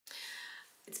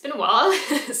It's been a while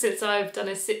since I've done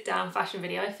a sit-down fashion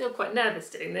video. I feel quite nervous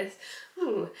doing this.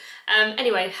 Ooh.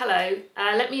 Anyway, hello.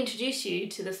 Let me introduce you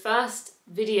to the first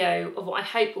video of what I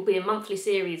hope will be a monthly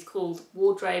series called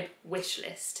Wardrobe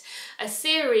Wishlist. A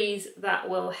series that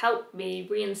will help me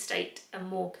reinstate a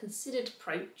more considered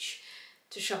approach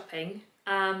to shopping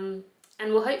and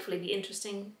will hopefully be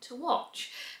interesting to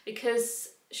watch, because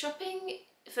shopping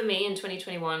for me in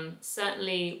 2021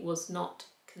 certainly was not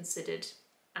considered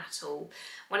at all.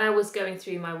 When I was going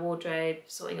through my wardrobe,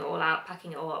 sorting it all out,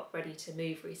 packing it all up, ready to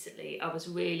move recently, I was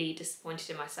really disappointed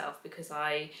in myself because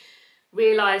I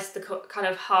realised the kind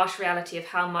of harsh reality of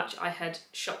how much I had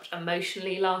shopped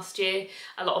emotionally last year.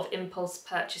 A lot of impulse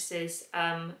purchases,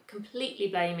 completely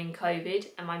blaming COVID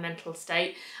and my mental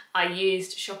state. I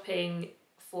used shopping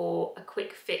for a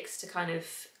quick fix to kind of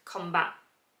combat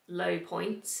low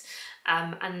points,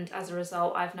 and as a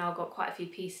result I've now got quite a few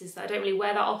pieces that I don't really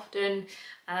wear that often,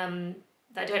 that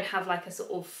I don't have like a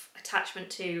sort of attachment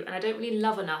to, and I don't really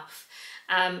love enough.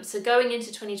 So going into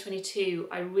 2022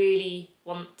 I really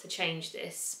want to change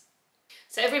this.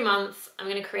 So every month I'm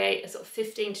going to create a sort of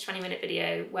 15 to 20 minute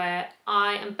video where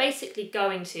I am basically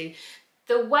going to,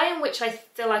 the way in which I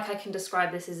feel like I can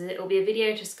describe this is it'll be a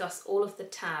video to discuss all of the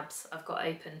tabs I've got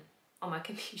open on my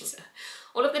computer.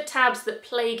 All of the tabs that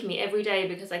plague me every day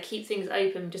because I keep things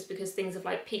open just because things have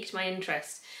like piqued my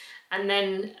interest. And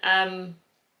then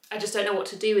I just don't know what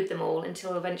to do with them all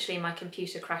until eventually my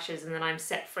computer crashes and then I'm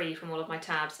set free from all of my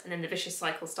tabs, and then the vicious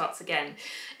cycle starts again.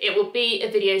 It will be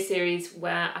a video series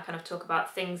where I kind of talk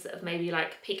about things that have maybe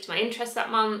like piqued my interest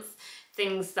that month,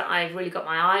 things that I've really got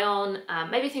my eye on,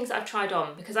 maybe things that I've tried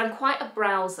on, because I'm quite a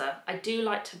browser. I do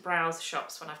like to browse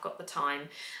shops when I've got the time,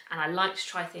 and I like to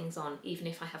try things on even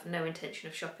if I have no intention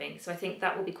of shopping. So I think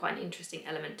that will be quite an interesting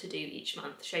element to do each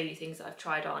month, show you things that I've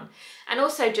tried on, and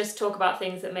also just talk about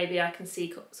things that maybe I can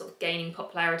see sort of gaining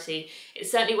popularity. It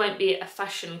certainly won't be a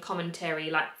fashion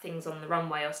commentary like things on the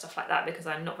runway or stuff like that, because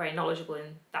I'm not very knowledgeable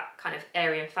in that kind of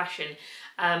area of fashion.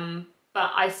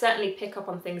 But I certainly pick up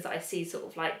on things that I see sort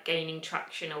of like gaining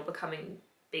traction or becoming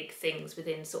big things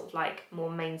within sort of like more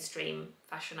mainstream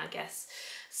fashion, I guess.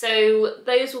 So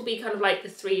those will be kind of like the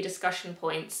three discussion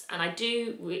points, and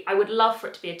I would love for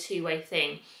it to be a two-way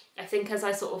thing. I think as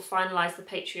I sort of finalise the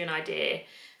Patreon idea,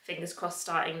 fingers crossed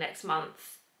starting next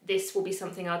month, this will be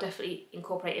something I'll definitely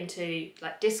incorporate into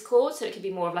like Discord, so it could be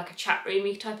more of like a chat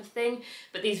roomy type of thing.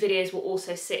 But these videos will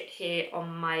also sit here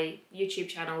on my YouTube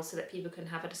channel so that people can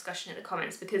have a discussion in the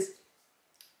comments, because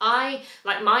my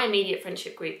immediate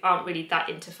friendship group aren't really that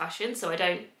into fashion, so I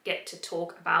don't get to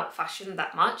talk about fashion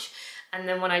that much. And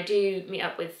then when I do meet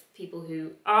up with people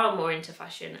who are more into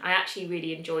fashion, I actually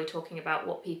really enjoy talking about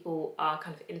what people are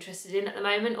kind of interested in at the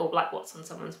moment, or like what's on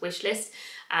someone's wish list,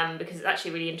 because it's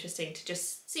actually really interesting to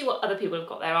just see what other people have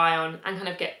got their eye on and kind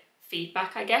of get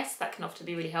feedback, I guess. That can often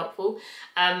be really helpful.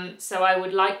 So I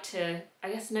would like to,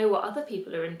 I guess, know what other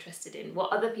people are interested in,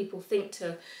 what other people think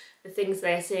to the things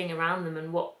they're seeing around them,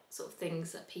 and what sort of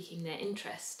things are piquing their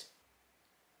interest.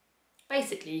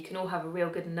 Basically, you can all have a real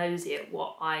good nosy at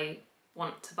what I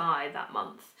want to buy that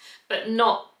month, but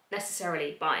not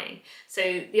necessarily buying.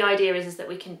 So the idea is that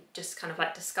we can just kind of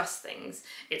like discuss things.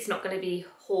 It's not going to be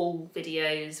haul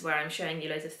videos where I'm showing you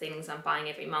loads of things I'm buying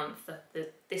every month. The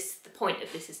point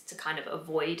of this is to kind of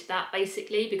avoid that,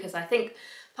 basically, because I think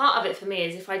part of it for me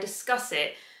is if I discuss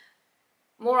it,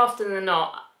 more often than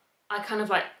not, I kind of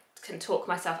like can talk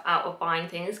myself out of buying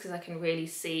things because I can really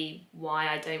see why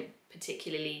I don't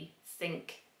particularly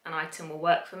think an item will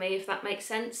work for me, if that makes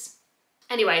sense.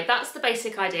 Anyway, that's the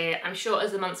basic idea. I'm sure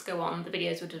as the months go on, the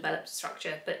videos will develop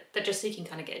structure, but they're just so you can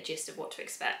kind of get a gist of what to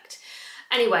expect.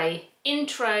 Anyway,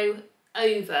 intro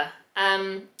over.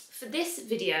 For this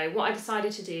video, what I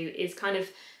decided to do is kind of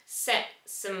set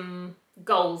some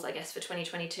goals, I guess, for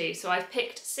 2022. So I've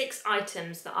picked 6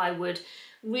 items that I would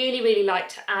really like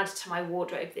to add to my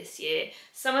wardrobe this year.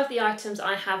 Some of the items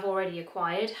I have already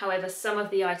acquired, however some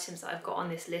of the items that I've got on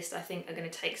this list I think are going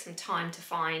to take some time to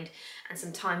find and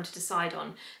some time to decide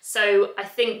on. So I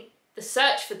think the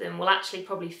search for them will actually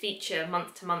probably feature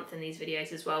month to month in these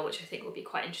videos as well, which I think will be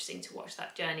quite interesting to watch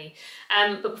that journey.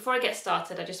 But before I get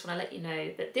started, I just want to let you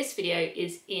know that this video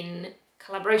is in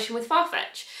collaboration with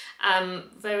FARFETCH.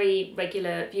 Very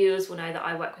regular viewers will know that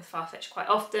I work with FARFETCH quite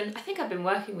often. I think I've been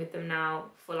working with them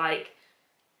now for like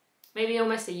maybe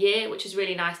almost a year, which is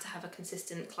really nice to have a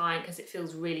consistent client because it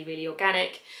feels really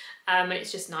organic, and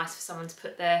it's just nice for someone to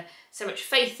put their so much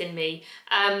faith in me.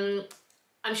 I'm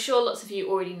sure lots of you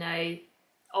already know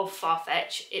of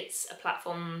FARFETCH. It's a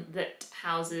platform that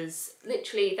houses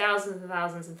literally thousands and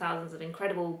thousands and thousands of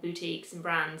incredible boutiques and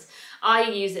brands. I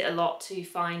use it a lot to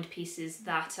find pieces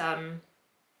that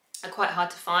are quite hard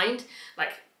to find,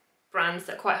 like brands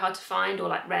that are quite hard to find, or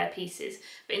like rare pieces.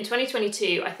 But in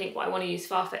 2022, I think what I want to use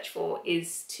FARFETCH for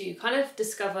is to kind of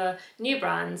discover new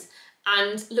brands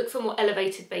and look for more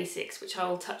elevated basics, which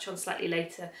I'll touch on slightly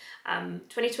later.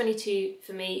 2022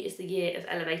 for me is the year of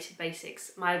elevated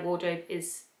basics. My wardrobe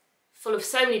is full of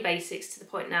so many basics to the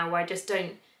point now where I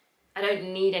don't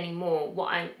need any more.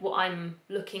 What I'm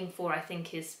looking for, I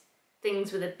think, is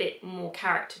things with a bit more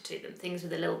character to them, things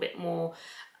with a little bit more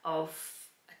of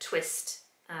a twist,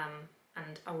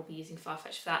 and I will be using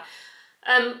FARFETCH for that.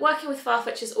 Working with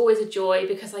FARFETCH is always a joy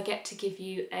because I get to give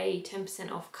you a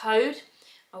 10% off code.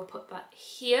 I'll put that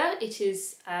here. It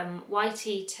is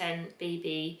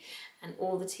YT10BB, and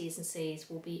all the T's and C's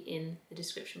will be in the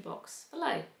description box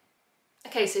below.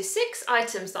 Okay, so 6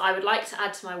 items that I would like to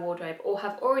add to my wardrobe, or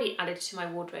have already added to my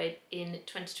wardrobe in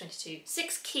 2022.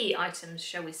 6 key items,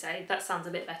 shall we say. That sounds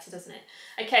a bit better, doesn't it?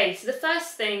 Okay, so the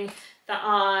first thing that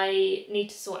I need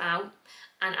to sort out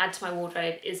and add to my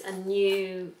wardrobe is a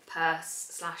new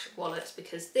purse / wallet,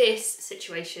 because this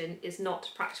situation is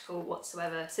not practical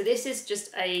whatsoever. So this is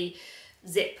just a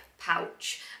zip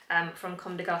pouch from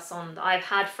Comme des Garçons that I've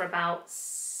had for about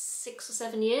 6 or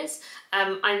 7 years.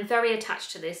 I'm very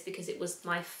attached to this because it was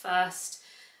my first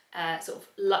sort of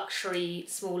luxury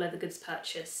small leather goods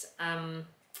purchase, and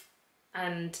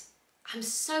I'm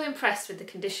so impressed with the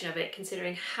condition of it,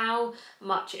 considering how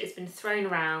much it has been thrown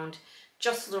around,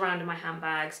 jostled around in my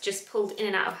handbags, just pulled in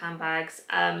and out of handbags.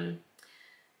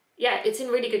 Yeah, it's in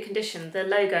really good condition. The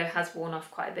logo has worn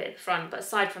off quite a bit at the front, but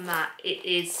aside from that, it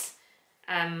is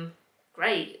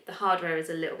great. The hardware is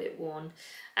a little bit worn.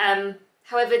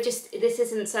 However, this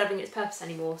isn't serving its purpose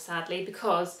anymore, sadly,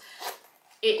 because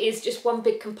it is just one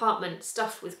big compartment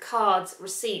stuffed with cards,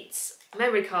 receipts,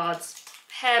 memory cards,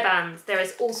 hairbands. There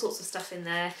is all sorts of stuff in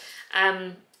there.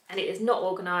 And it is not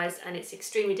organised, and it's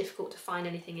extremely difficult to find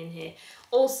anything in here.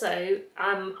 Also,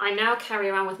 I now carry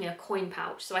around with me a coin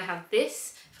pouch. So I have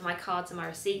this for my cards and my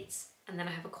receipts, and then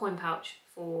I have a coin pouch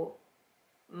for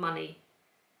money,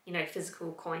 you know,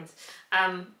 physical coins,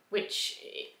 which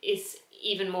is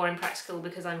even more impractical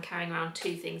because I'm carrying around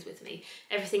 2 things with me.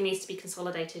 Everything needs to be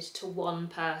consolidated to one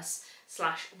purse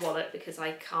 / wallet, because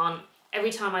I can't,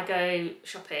 every time I go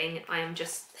shopping, I am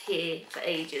just here for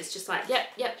ages, just like,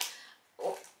 yep,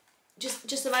 or,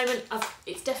 just a moment,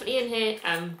 it's definitely in here.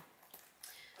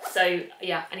 So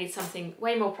yeah, I need something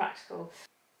way more practical.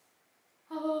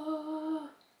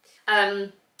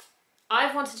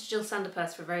 I've wanted a Jill Sander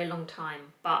purse for a very long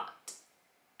time, but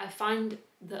I find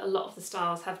that a lot of the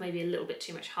styles have maybe a little bit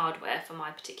too much hardware for my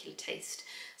particular taste.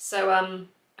 So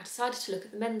I decided to look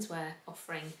at the menswear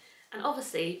offering, and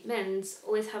obviously men's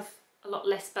always have a lot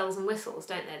less bells and whistles,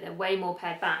 don't they? They're way more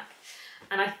pared back.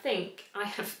 And I think I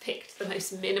have picked the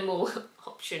most minimal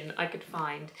option I could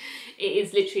find. It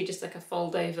is literally just like a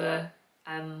fold over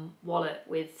wallet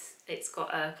with, it's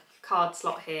got a card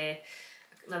slot here,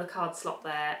 another card slot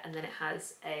there, and then it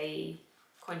has a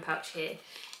coin pouch here.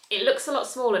 It looks a lot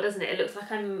smaller, doesn't it? It looks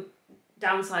like I'm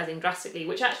downsizing drastically,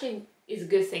 which actually is a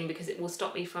good thing because it will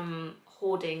stop me from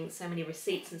hoarding so many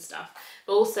receipts and stuff.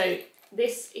 But also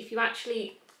this, if you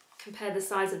actually compare the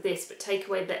size of this but take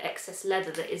away the excess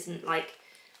leather that isn't like,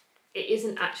 it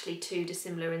isn't actually too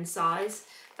dissimilar in size,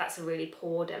 that's a really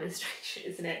poor demonstration,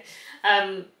 isn't it?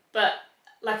 But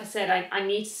like I said, I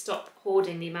need to stop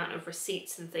hoarding the amount of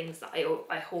receipts and things that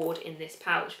I hoard in this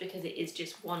pouch, because it is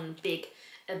just one big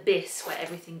abyss where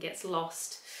everything gets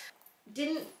lost.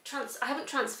 I haven't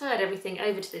transferred everything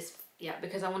over to this yet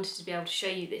because I wanted to be able to show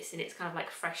you this in its kind of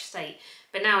like fresh state.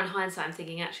 But now in hindsight, I'm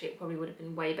thinking actually it probably would have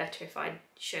been way better if I'd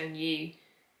shown you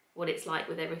what it's like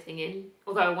with everything in.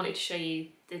 Although I wanted to show you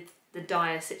the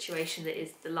dire situation that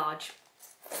is the large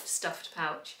stuffed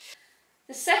pouch.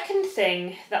 The second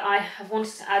thing that I have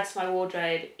wanted to add to my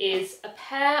wardrobe is a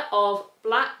pair of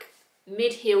black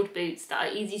mid-heeled boots that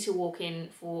are easy to walk in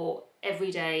for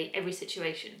every day, every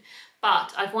situation.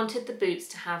 But I've wanted the boots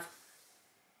to have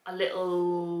a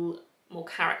little more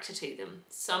character to them,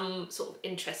 some sort of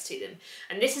interest to them.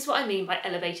 And this is what I mean by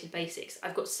elevated basics.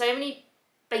 I've got so many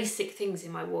basic things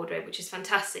in my wardrobe, which is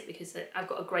fantastic because I've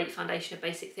got a great foundation of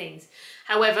basic things.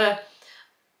 However,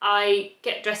 I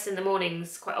get dressed in the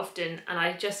mornings quite often and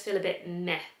I just feel a bit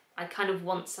meh. I kind of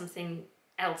want something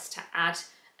else to add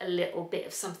a little bit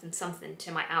of something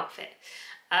to my outfit.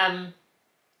 And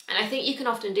I think you can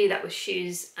often do that with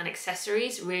shoes and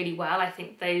accessories really well. I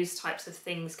think those types of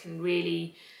things can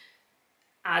really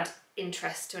add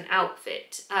interest to an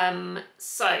outfit.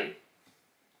 So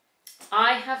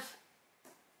I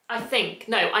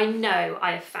know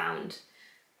I have found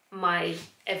my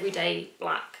everyday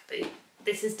black boot.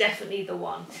 this is definitely the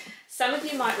one. Some of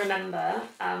you might remember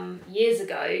years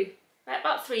ago,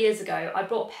 about 3 years ago, I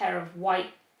bought a pair of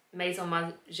white Maison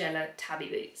Margiela tabby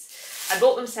boots. I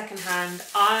bought them secondhand.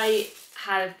 I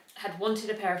had wanted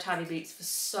a pair of tabby boots for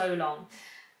so long.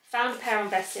 Found a pair on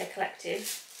Vestiaire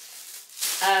Collective.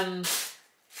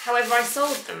 However, I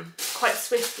sold them quite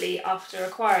swiftly after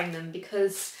acquiring them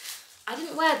because I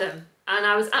didn't wear them, and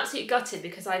I was absolutely gutted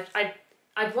because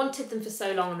I'd wanted them for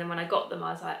so long, and then when I got them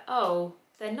I was like, oh,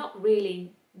 they're not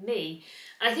really me.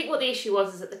 And I think what the issue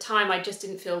was is at the time I just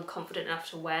didn't feel confident enough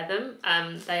to wear them.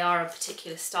 They are a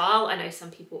particular style. I know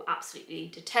some people absolutely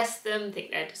detest them,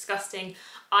 think they're disgusting.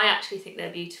 I actually think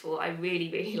they're beautiful. I really,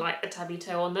 really like the tabby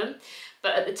toe on them.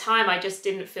 But at the time I just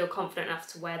didn't feel confident enough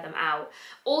to wear them out.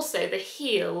 Also, the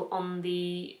heel on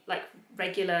the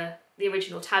the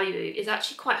original tabby boot is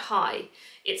actually quite high.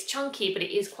 It's chunky, but it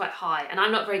is quite high, and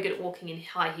I'm not very good at walking in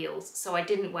high heels, so I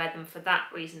didn't wear them for that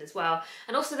reason as well.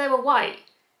 And also they were white.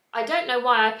 I don't know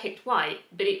why I picked white,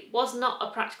 but it was not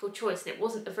a practical choice, and it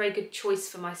wasn't a very good choice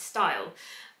for my style.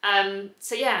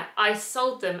 So yeah, I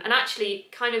sold them, and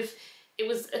actually it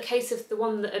was a case of the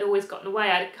one that had always gotten away.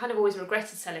 I kind of always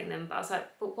regretted selling them, but I was like,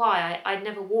 but why? I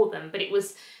never wore them, but it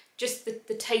was just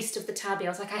the taste of the tabby. I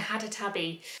was like, I had a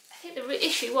tabby. I think the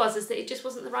issue is that it just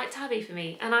wasn't the right tabby for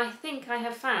me, and I think I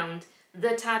have found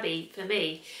the tabby for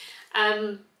me.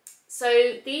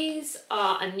 So these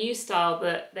are a new style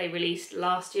that they released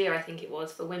last year, I think it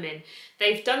was, for women.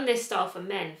 They've done this style for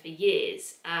men for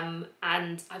years, and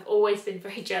I've always been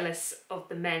very jealous of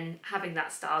the men having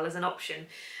that style as an option.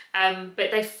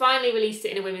 But they finally released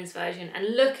it in a women's version,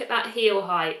 and look at that heel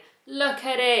height. Look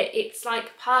at it, it's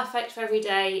like perfect for every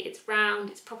day. It's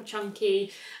round, it's proper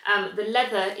chunky. The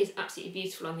leather is absolutely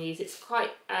beautiful on these. It's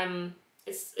quite,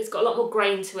 it's got a lot more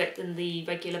grain to it than the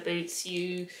regular boots.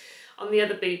 On the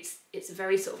other boots, it's a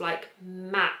very sort of like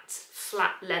matte,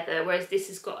 flat leather, whereas this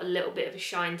has got a little bit of a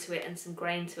shine to it and some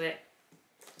grain to it.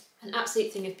 An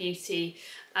absolute thing of beauty.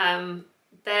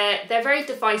 They're very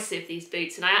divisive, these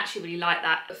boots, and I actually really like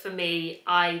that. But for me,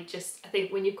 I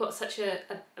think when you've got such a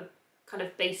kind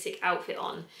of basic outfit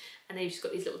on, and then you've just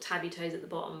got these little tabby toes at the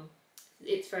bottom,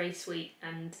 it's very sweet,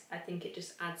 and I think it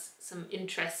just adds some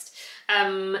interest.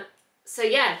 So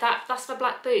yeah, that's my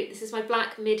black boot. This is my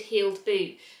black mid-heeled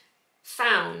boot.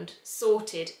 Found,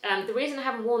 sorted. The reason I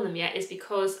haven't worn them yet is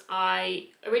because I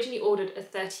originally ordered a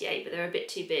 38, but they're a bit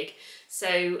too big.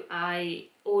 So I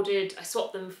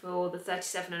swapped them for the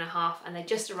 37.5, and they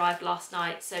just arrived last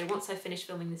night. So once I finish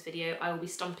filming this video, I will be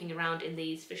stomping around in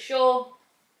these for sure.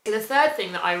 The third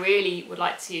thing that I really would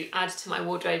like to add to my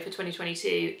wardrobe for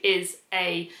 2022 is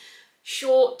a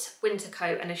short winter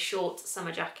coat and a short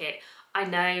summer jacket. I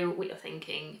know what you're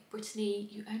thinking, Brittany,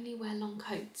 you only wear long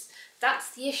coats.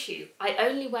 That's the issue. I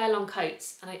only wear long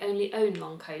coats, and I only own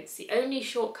long coats. The only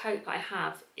short coat that I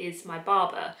have is my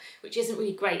Barber, which isn't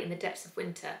really great in the depths of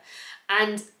winter.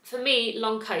 And for me,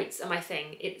 long coats are my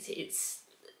thing.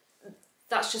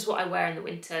 That's just what I wear in the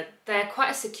winter. They're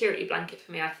quite a security blanket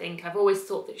for me, I think. I've always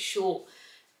thought that short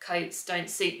coats don't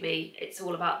suit me. It's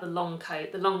all about the long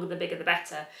coat. The longer, the bigger, the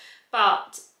better.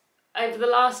 But over the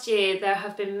last year, there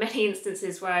have been many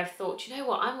instances where I've thought, you know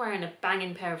what, I'm wearing a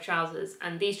banging pair of trousers,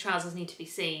 and these trousers need to be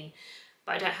seen,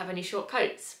 but I don't have any short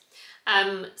coats.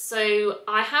 So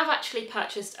I have actually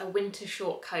purchased a winter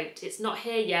short coat. It's not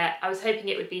here yet. I was hoping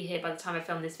it would be here by the time I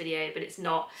filmed this video, but it's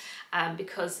not,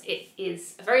 because it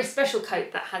is a very special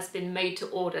coat that has been made to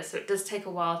order, so it does take a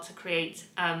while to create,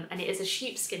 and it is a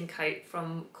sheepskin coat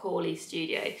from Corley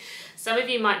Studio. Some of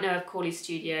you might know of Corley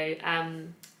Studio,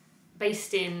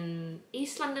 based in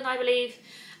East London, I believe,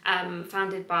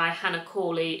 founded by Hannah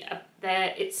Corley.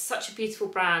 It's such a beautiful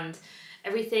brand.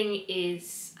 Everything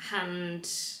is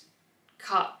hand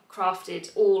cut,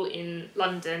 crafted, all in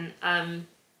London.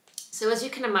 So as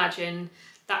you can imagine,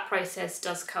 that process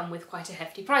does come with quite a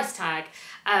hefty price tag.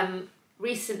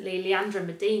 Recently, Leandra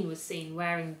Medine was seen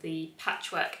wearing the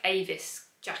patchwork Avis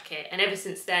jacket, and ever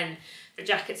since then, the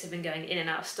jackets have been going in and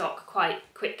out of stock quite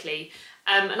quickly.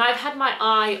 And I've had my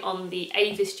eye on the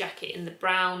Avis jacket in the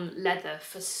brown leather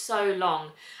for so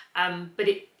long, but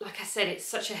like I said, it's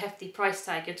such a hefty price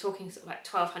tag. You're talking sort of like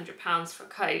 £1,200 for a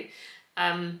coat.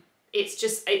 It's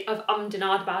just, I've ummed and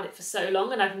ahed about it for so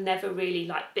long, and I've never really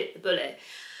bit the bullet.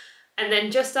 And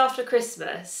then just after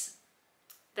Christmas,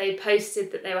 they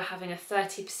posted that they were having a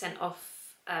 30%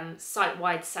 off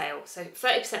site-wide sale. So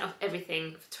 30% off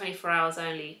everything for 24 hours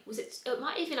only. It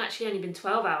might even actually only been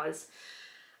 12 hours.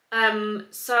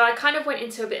 So I kind of went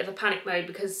into a bit of a panic mode,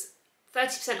 because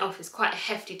 30% off is quite a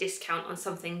hefty discount on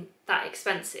something that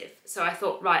expensive. So I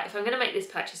thought, right, if I'm going to make this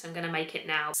purchase, I'm going to make it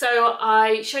now. So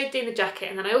I showed Dean the jacket,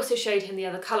 and then I also showed him the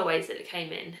other colourways that it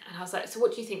came in. And I was like, so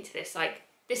what do you think to this? Like,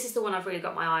 this is the one I've really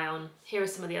got my eye on. Here are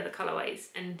some of the other colourways.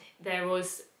 And there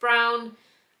was brown,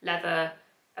 leather,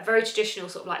 a very traditional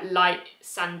sort of like light,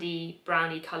 sandy,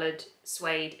 browny coloured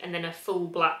suede, and then a full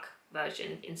black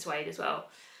version in suede as well.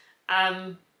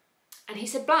 And he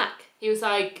said black. He was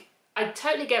like, I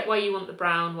totally get why you want the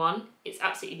brown one. It's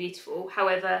absolutely beautiful.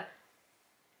 However,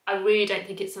 I really don't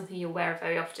think it's something you'll wear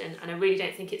very often, and I really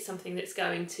don't think it's something that's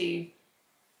going to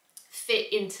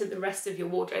fit into the rest of your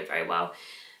wardrobe very well.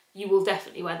 You will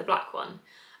definitely wear the black one.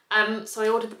 So I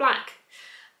ordered the black,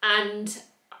 and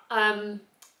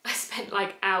I spent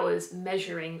like hours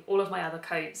measuring all of my other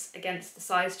coats against the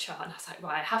size chart, and I was like,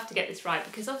 right, I have to get this right,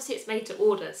 because obviously it's made to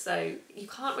order, so you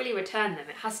can't really return them.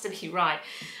 It has to be right.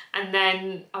 And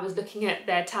then I was looking at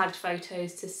their tagged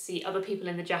photos to see other people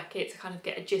in the jacket to kind of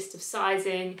get a gist of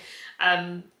sizing.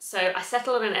 So I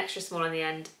settled on an extra small in the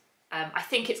end. I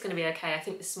think it's going to be okay. I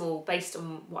think the small, based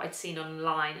on what I'd seen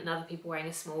online and other people wearing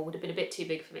a small, would have been a bit too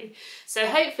big for me. So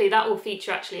hopefully that will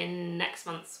feature actually in next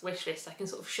month's wish list. I can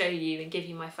sort of show you and give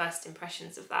you my first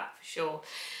impressions of that for sure.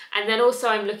 And then also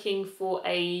I'm looking for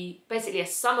basically a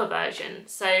summer version.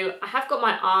 So I have got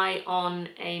my eye on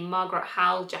a Margaret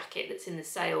Howell jacket that's in the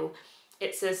sale.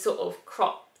 It's a sort of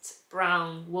cropped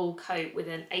brown wool coat with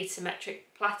an asymmetric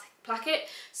placket.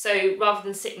 So rather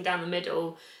than sitting down the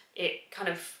middle, it kind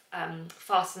of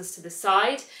fastens to the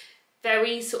side.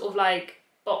 Very sort of like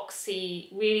boxy,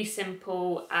 really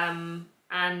simple, and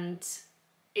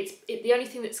the only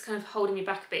thing that's kind of holding me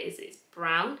back a bit is it's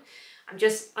brown. I'm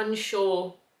just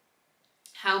unsure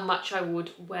how much I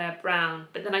would wear brown,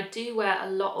 but then I do wear a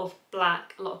lot of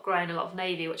black, a lot of grey and a lot of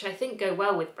navy, which I think go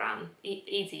well with brown,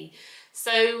 easy.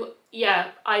 So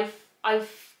yeah, I've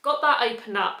got that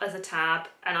open up as a tab,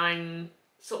 and I'm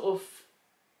sort of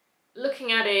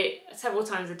looking at it several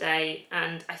times a day,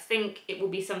 and I think it will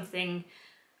be something.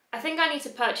 I think I need to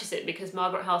purchase it because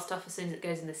Margaret Howell stuff, as soon as it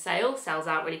goes in the sale, sells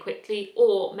out really quickly.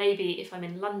 Or maybe if I'm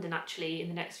in London actually in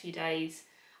the next few days,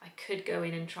 I could go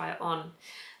in and try it on.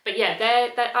 But yeah,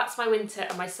 that's my winter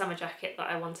and my summer jacket that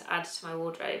I want to add to my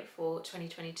wardrobe for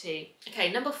 2022.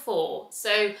 Okay, number 4.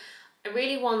 So I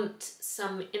really want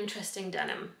some interesting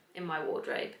denim in my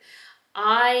wardrobe.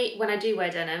 When I do wear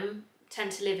denim, tend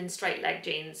to live in straight leg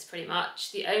jeans pretty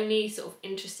much. The only sort of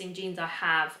interesting jeans I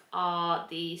have are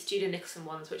the Studio Nicholson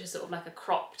ones, which are sort of like a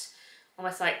cropped,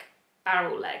 almost like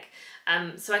barrel leg.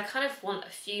 So I kind of want a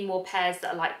few more pairs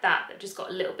that are like that just got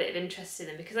a little bit of interest in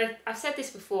them, because I've said this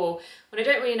before, when I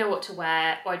don't really know what to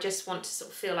wear, or I just want to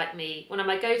sort of feel like me, one of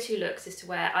my go-to looks is to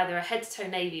wear either a head to toe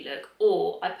navy look,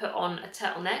 or I put on a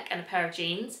turtleneck and a pair of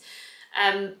jeans.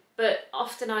 But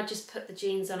often I just put the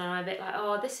jeans on and I'm a bit like,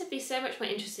 oh, this would be so much more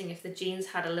interesting if the jeans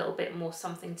had a little bit more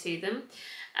something to them.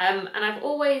 And I've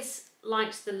always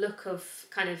liked the look of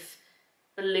kind of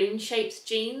balloon shaped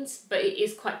jeans, but it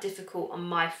is quite difficult on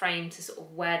my frame to sort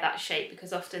of wear that shape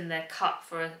because often they're cut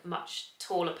for a much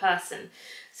taller person.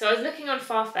 So I was looking on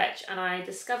FARFETCH and I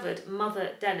discovered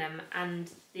Mother Denim and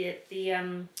the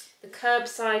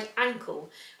curbside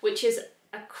ankle, which is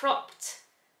a cropped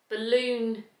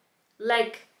balloon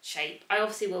leg shape. I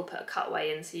obviously will put a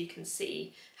cutaway in so you can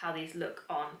see how these look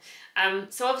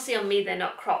on. So obviously on me they're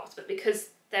not cropped, but because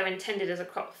they're intended as a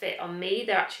crop fit on me,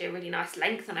 they're actually a really nice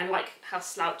length, and I like how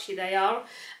slouchy they are.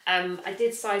 I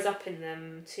did size up in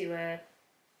them to a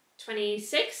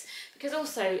 26, because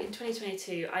also in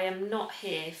 2022 I am not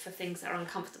here for things that are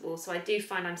uncomfortable, so I do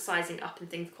find I'm sizing up in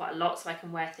things quite a lot so I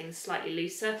can wear things slightly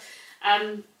looser.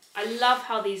 I love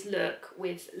how these look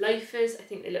with loafers. I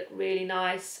think they look really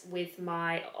nice with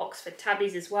my Oxford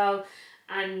tabbies as well,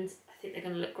 and I think they're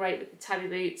going to look great with the tabby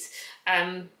boots.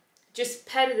 Just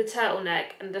paired with the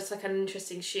turtleneck and just like an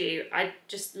interesting shoe, I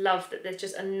just love that there's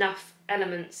just enough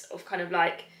elements of kind of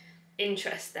like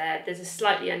interest there. There's a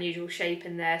slightly unusual shape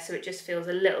in there, so it just feels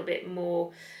a little bit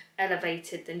more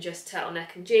elevated than just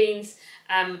turtleneck and jeans.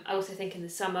 I also think in the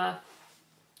summer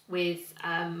with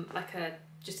like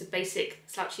just a basic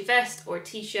slouchy vest or a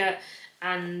t-shirt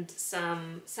and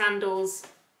some sandals,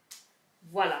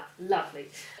 voila, lovely.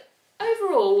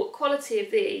 Overall, quality of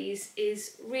these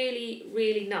is really,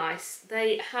 really nice.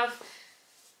 They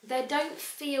don't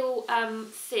feel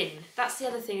thin. That's the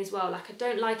other thing as well. Like, I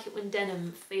don't like it when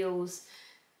denim feels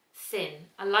thin.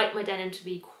 I like my denim to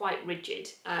be quite rigid,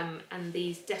 and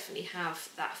these definitely have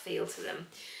that feel to them.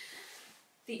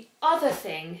 The other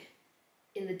thing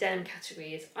in the denim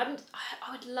category is I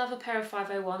would love a pair of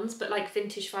 501s, but like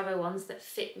vintage 501s that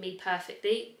fit me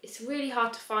perfectly. It's really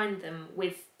hard to find them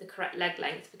with the correct leg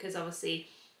length, because obviously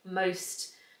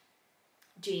most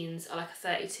jeans are like a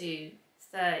 32,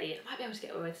 30. I might be able to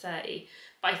get away with 30,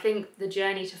 but I think the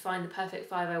journey to find the perfect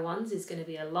 501s is going to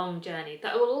be a long journey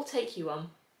that will all take you on.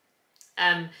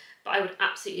 But I would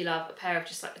absolutely love a pair of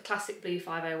just like the classic blue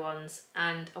 501s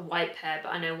and a white pair, but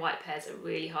I know white pairs are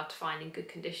really hard to find in good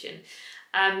condition.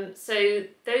 So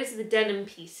those are the denim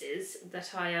pieces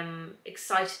that I am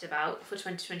excited about for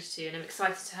 2022, and I'm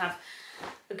excited to have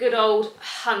a good old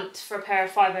hunt for a pair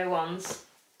of 501s.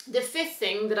 The fifth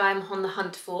thing that I'm on the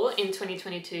hunt for in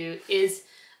 2022 is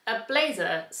a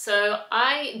blazer. So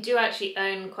I do actually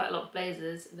own quite a lot of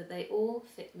blazers, but they all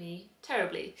fit me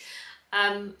terribly.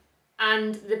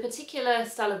 And the particular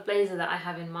style of blazer that I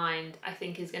have in mind, I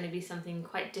think is going to be something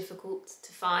quite difficult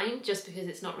to find, just because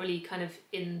it's not really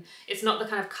it's not the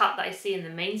kind of cut that I see in the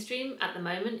mainstream at the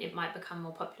moment. It might become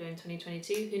more popular in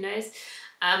 2022, who knows?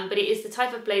 But it is the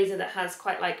type of blazer that has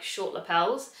quite like short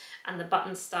lapels and the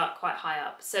buttons start quite high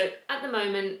up. So at the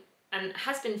moment, and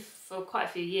has been for quite a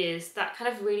few years, that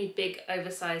kind of really big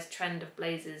oversized trend of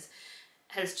blazers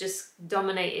has just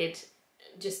dominated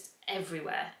just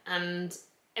everywhere. And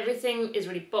everything is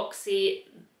really boxy,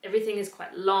 everything is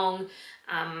quite long,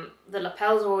 the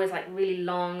lapels are always like really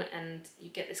long, and you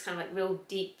get this kind of like real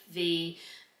deep V,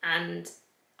 and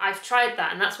I've tried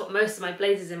that, and that's what most of my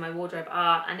blazers in my wardrobe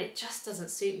are, and it just doesn't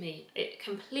suit me. It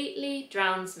completely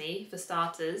drowns me, for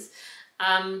starters.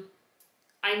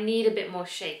 I need a bit more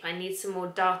shape, I need some more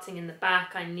darting in the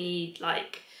back, I need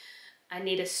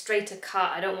a straighter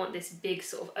cut. I don't want this big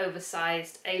sort of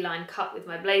oversized A-line cut with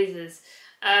my blazers.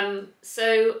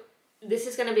 So this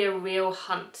is going to be a real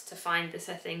hunt to find this,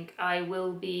 I think. I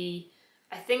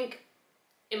think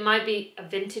it might be a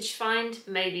vintage find,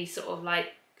 maybe sort of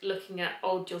like looking at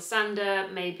old Jill Sander,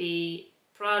 maybe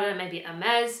Prada, maybe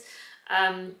Hermes.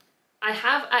 I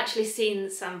have actually seen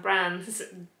some brands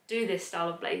do this style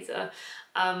of blazer.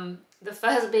 The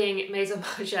first being Maison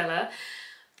Margiela.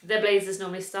 Their blazers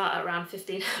normally start at around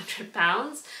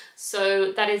 £1,500,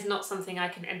 so that is not something I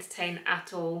can entertain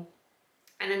at all.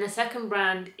 And then the second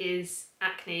brand is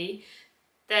Acne.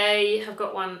 They have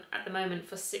got one at the moment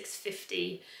for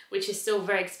 £650, which is still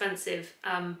very expensive,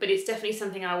 but it's definitely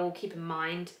something I will keep in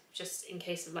mind just in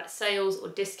case of like sales or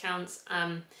discounts.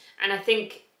 And I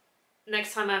think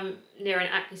next time I'm near an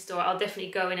Acne store, I'll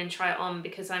definitely go in and try it on,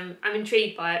 because I'm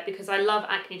intrigued by it, because I love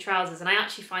Acne trousers, and I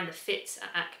actually find the fits at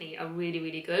Acne are really,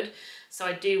 really good. So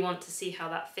I do want to see how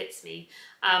that fits me.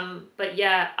 But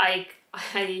yeah, I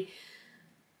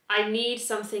need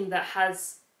something that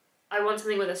I want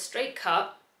something with a straight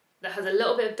cut, that has a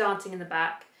little bit of darting in the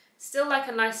back, still like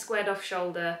a nice squared off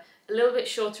shoulder, a little bit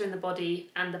shorter in the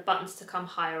body, and the buttons to come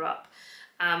higher up.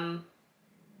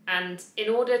 And in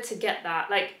order to get that,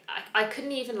 like I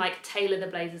couldn't even like tailor the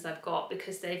blazers I've got,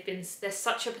 because they're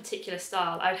such a particular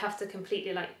style. I'd have to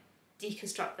completely like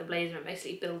deconstruct the blazer and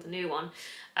basically build a new one.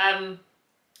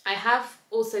 I have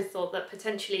also thought that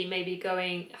potentially maybe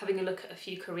having a look at a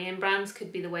few Korean brands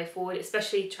could be the way forward,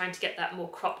 especially trying to get that more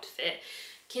cropped fit.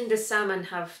 Kinder Salmon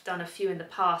have done a few in the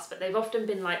past, but they've often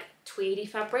been like tweedy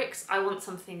fabrics. I want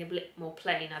something a bit more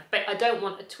plain. I don't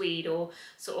want a tweed or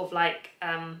sort of like,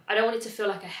 I don't want it to feel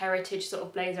like a heritage sort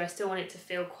of blazer. I still want it to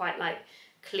feel quite like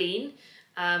clean,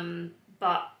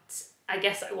 but I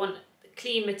guess I want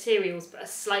clean materials but a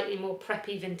slightly more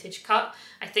preppy vintage cut.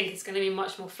 I think it's going to be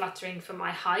much more flattering for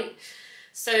my height.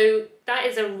 So that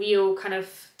is a real kind of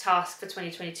task for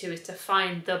 2022, is to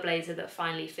find the blazer that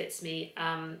finally fits me.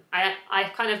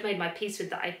 I kind of made my peace with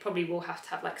that. I probably will have to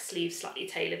have like sleeves slightly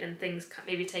tailored and things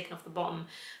maybe taken off the bottom,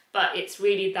 but it's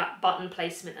really that button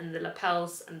placement and the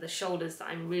lapels and the shoulders that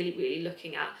I'm really, really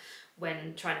looking at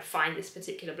when trying to find this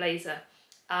particular blazer.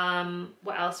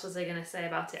 What else was I going to say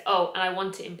about it? Oh, and I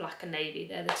want it in black and navy.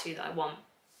 They're the two that I want.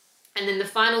 And then the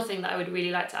final thing that I would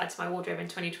really like to add to my wardrobe in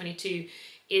 2022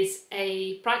 is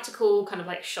a practical kind of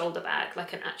like shoulder bag,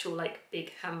 like an actual like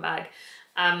big handbag.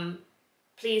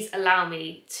 Please allow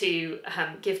me to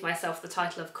give myself the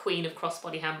title of Queen of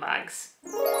Crossbody Handbags.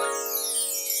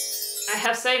 I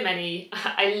have so many.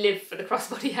 I live for the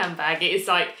crossbody handbag. It is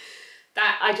like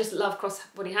that. I just love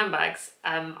crossbody handbags.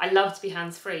 I love to be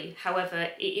hands-free. However,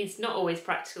 it is not always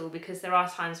practical, because there are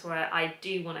times where I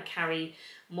do want to carry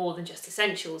more than just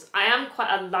essentials. I am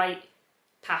quite a light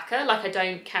packer, like I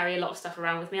don't carry a lot of stuff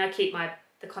around with me. I keep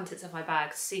the contents of my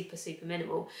bag super, super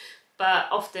minimal, but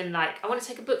often like I want to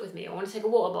take a book with me, I want to take a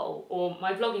water bottle, or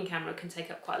my vlogging camera can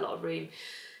take up quite a lot of room.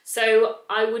 So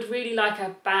I would really like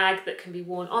a bag that can be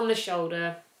worn on the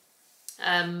shoulder,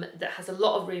 that has a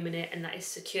lot of room in it and that is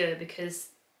secure, because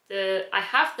I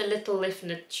have the little lift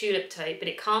and the tulip tote, but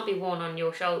it can't be worn on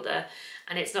your shoulder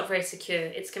and it's not very secure.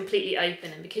 It's completely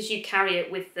open, and because you carry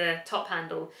it with the top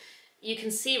handle, you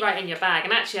can see right in your bag.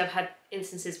 And actually I've had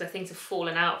instances where things have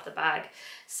fallen out of the bag.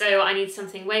 So I need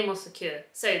something way more secure.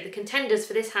 So the contenders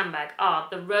for this handbag are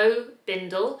the Row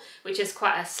Bindle, which is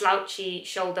quite a slouchy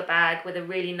shoulder bag with a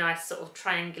really nice sort of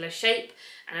triangular shape,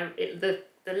 and the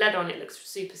leather on it looks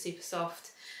super, super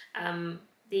soft.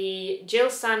 The Jill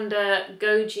Sander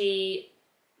Goji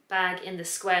bag in the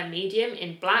square medium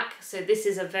in black. So this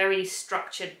is a very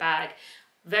structured bag,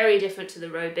 very different to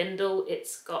the Row Bindle.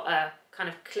 It's got a kind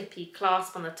of clippy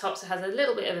clasp on the top, so it has a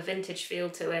little bit of a vintage feel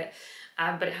to it,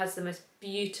 but it has the most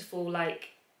beautiful, like,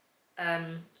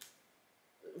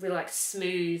 real like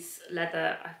smooth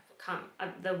leather.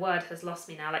 The word has lost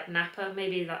me now, like nappa,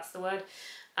 maybe that's the word.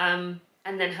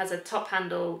 And then has a top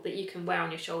handle that you can wear on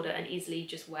your shoulder and easily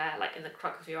just wear like in the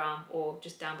crook of your arm or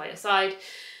just down by your side.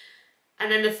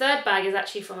 And then the third bag is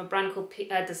actually from a brand called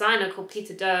designer called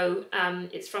Peter Doe.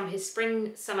 It's from his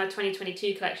spring summer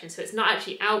 2022 collection, so it's not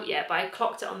actually out yet, but I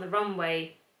clocked it on the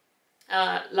runway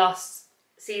last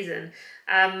season.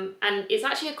 And it's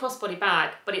actually a crossbody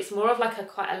bag, but it's more of like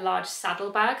quite a large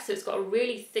saddle bag, so it's got a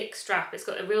really thick strap. It's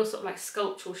got a real sort of like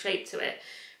sculptural shape to it.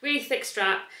 Really thick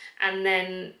strap, and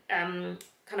then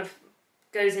kind of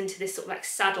goes into this sort of like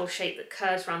saddle shape that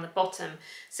curves around the bottom.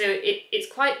 So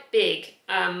it's quite big,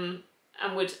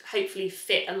 and would hopefully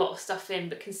fit a lot of stuff in,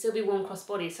 but can still be worn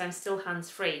crossbody, so I'm still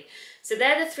hands-free. So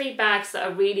they're the three bags that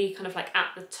are really kind of like at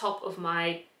the top of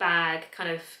my bag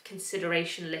kind of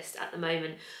consideration list at the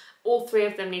moment. All three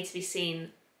of them need to be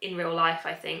seen in real life,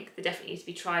 I think. They definitely need to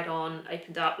be tried on,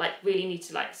 opened up, like really need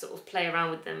to like sort of play around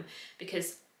with them,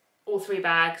 because all three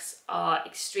bags are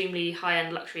extremely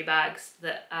high-end luxury bags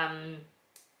that,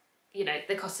 you know,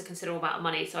 they cost a considerable amount of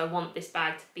money, so I want this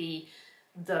bag to be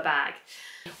the bag.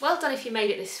 Well done if you made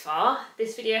it this far.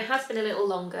 This video has been a little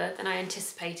longer than I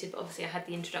anticipated, but obviously I had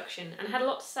the introduction and had a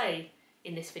lot to say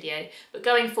in this video. But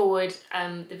going forward,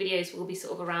 the videos will be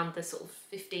sort of around the sort of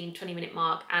 15-20 minute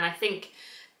mark, and I think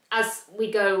as we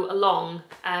go along,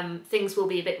 things will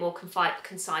be a bit more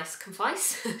concise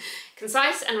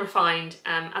and refined,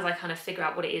 as I kind of figure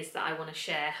out what it is that I want to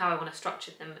share, how I want to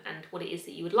structure them, and what it is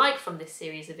that you would like from this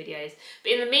series of videos.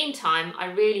 But in the meantime,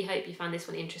 I really hope you found this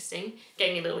one interesting,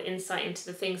 getting a little insight into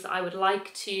the things that I would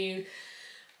like to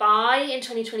buy in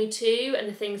 2022 and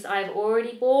the things that I've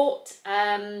already bought.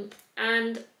 And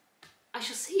I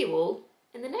shall see you all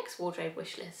in the next wardrobe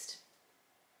wish list.